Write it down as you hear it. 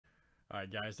All right,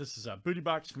 guys, this is a Booty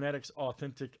Box Fanatics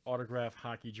Authentic Autograph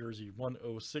Hockey Jersey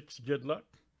 106. Good luck.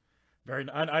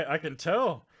 I can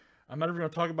tell. I'm not even going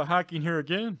to talk about hockey in here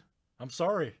again. I'm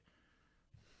sorry.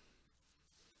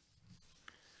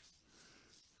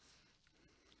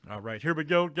 All right, here we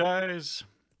go, guys.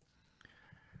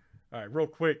 All right, real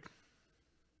quick.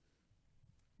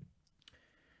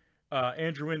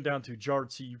 Andrew in down to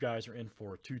Jard C. You guys are in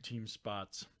for 2-team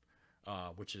spots,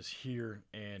 which is here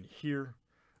and here.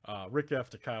 Rick F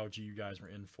to Kyle G. You guys are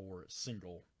in for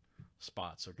single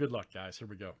spots. So good luck, guys. Here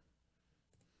we go.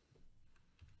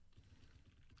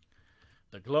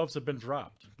 The gloves have been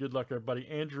dropped. Good luck, everybody.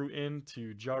 Andrew in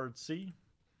to Jard C.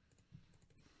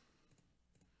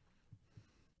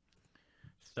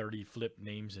 30 flip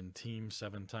names and teams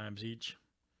 7 times each.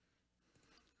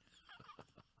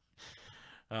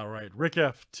 All right. Rick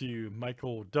F to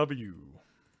Michael W.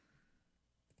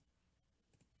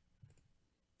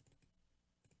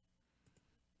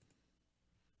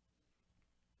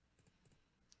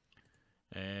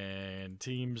 And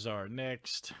teams are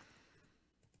next.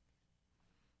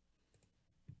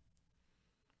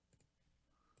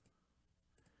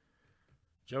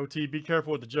 Joe T, be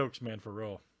careful with the jokes, man, for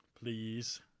real.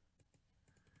 Please.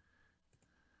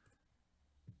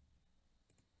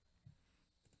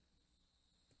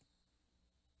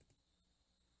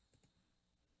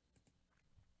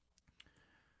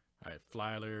 All right,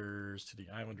 Flyers to the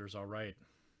Islanders, all right.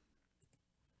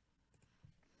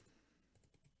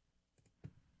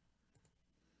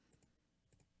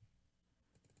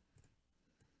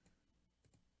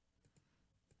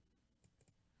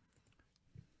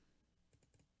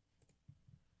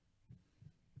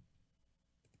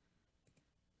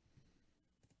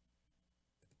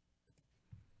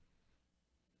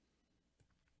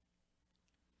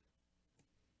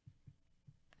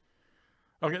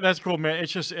 Okay, that's cool, man.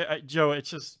 It's just, Joe,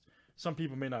 it's just, some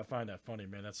people may not find that funny,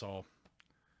 man. That's all.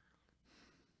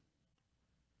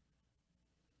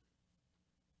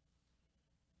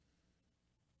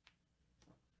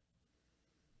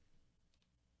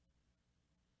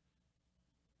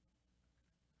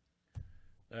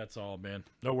 That's all, man.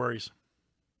 No worries.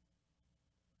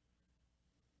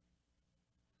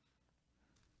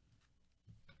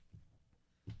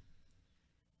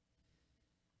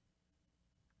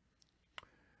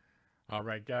 All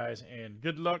right, guys, and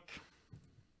good luck.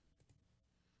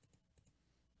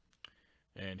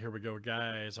 And here we go,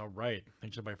 guys. All right.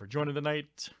 Thanks, everybody, for joining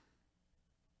tonight.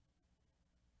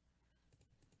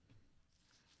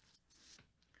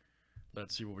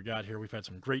 Let's see what we got here. We've had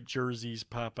some great jerseys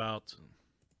pop out.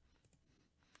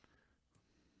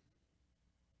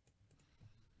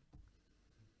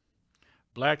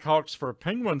 Blackhawks for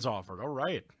Penguins offered. All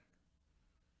right.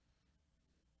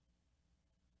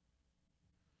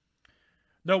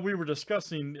 No, we were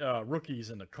discussing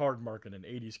rookies in the card market and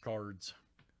 80s cards.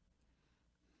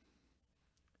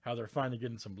 How they're finally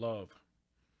getting some love.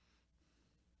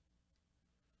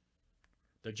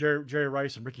 The Jerry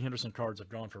Rice and Ricky Henderson cards have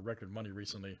gone for record money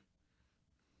recently.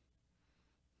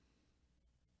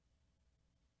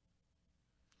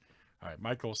 All right,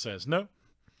 Michael says no.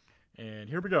 And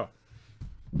here we go.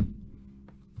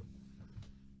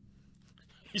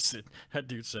 He said, that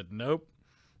dude said nope.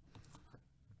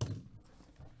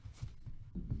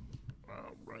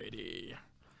 Alrighty.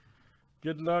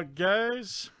 Good luck,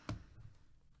 guys.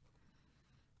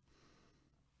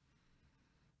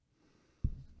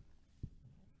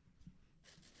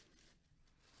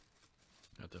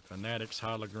 Got the Fanatics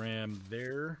hologram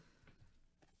there.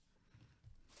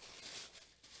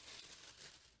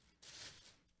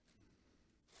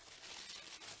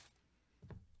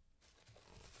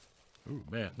 Ooh,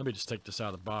 man, let me just take this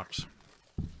out of the box.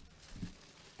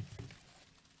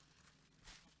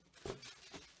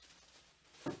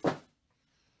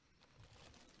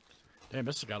 Damn,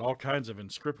 this has got all kinds of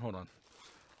hold on.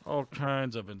 All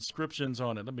kinds of inscriptions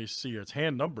on it. Let me see. It's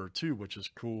hand number too, which is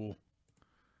cool.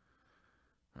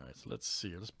 All right, so let's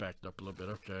see. Let's back it up a little bit.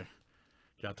 Okay.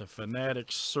 Got the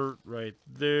Fanatics cert right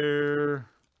there.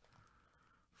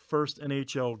 First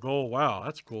NHL goal. Wow,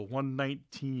 that's cool.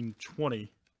 119-20. Is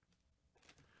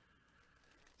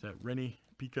that Rennie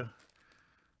Pika?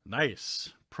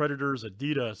 Nice. Predators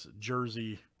Adidas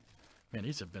jersey. Man,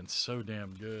 these have been so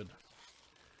damn good.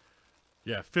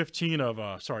 Yeah, 15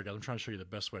 of, sorry guys, I'm trying to show you the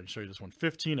best way to show you this one.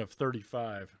 15 of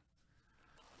 35.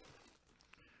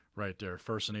 Right there,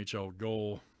 first NHL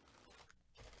goal.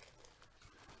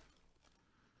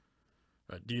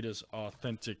 Adidas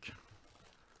Authentic.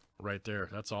 Right there,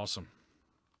 that's awesome.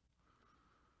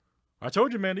 I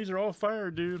told you, man, these are all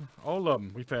fire, dude. All of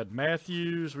them. We've had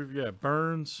Matthews, we've got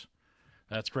Burns.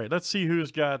 That's great. Let's see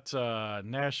who's got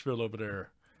Nashville over there.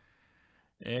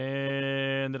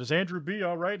 And that is Andrew B.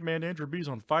 All right, man. Andrew B's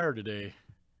on fire today.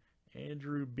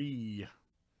 Andrew B.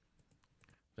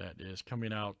 That is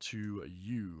coming out to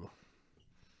you.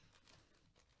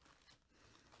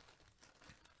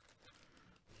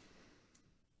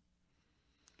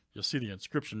 You'll see the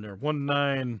inscription there.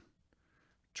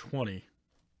 1920.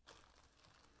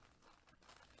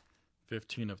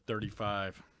 15 of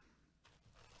 35.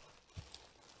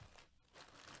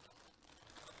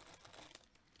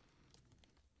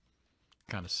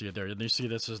 Kind of see it there. And you see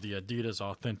this is the Adidas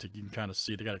Authentic. You can kind of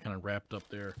see they got it kind of wrapped up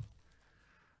there.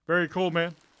 Very cool,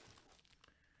 man.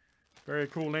 Very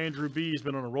cool. Andrew B's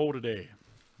been on a roll today.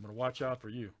 I'm going to watch out for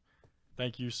you.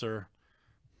 Thank you, sir.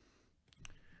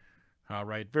 All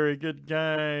right. Very good,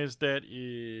 guys. That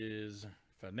is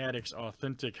Fanatics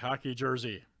Authentic Hockey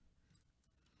Jersey.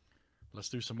 Let's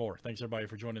do some more. Thanks, everybody,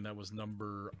 for joining. That was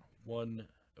number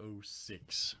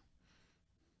 106.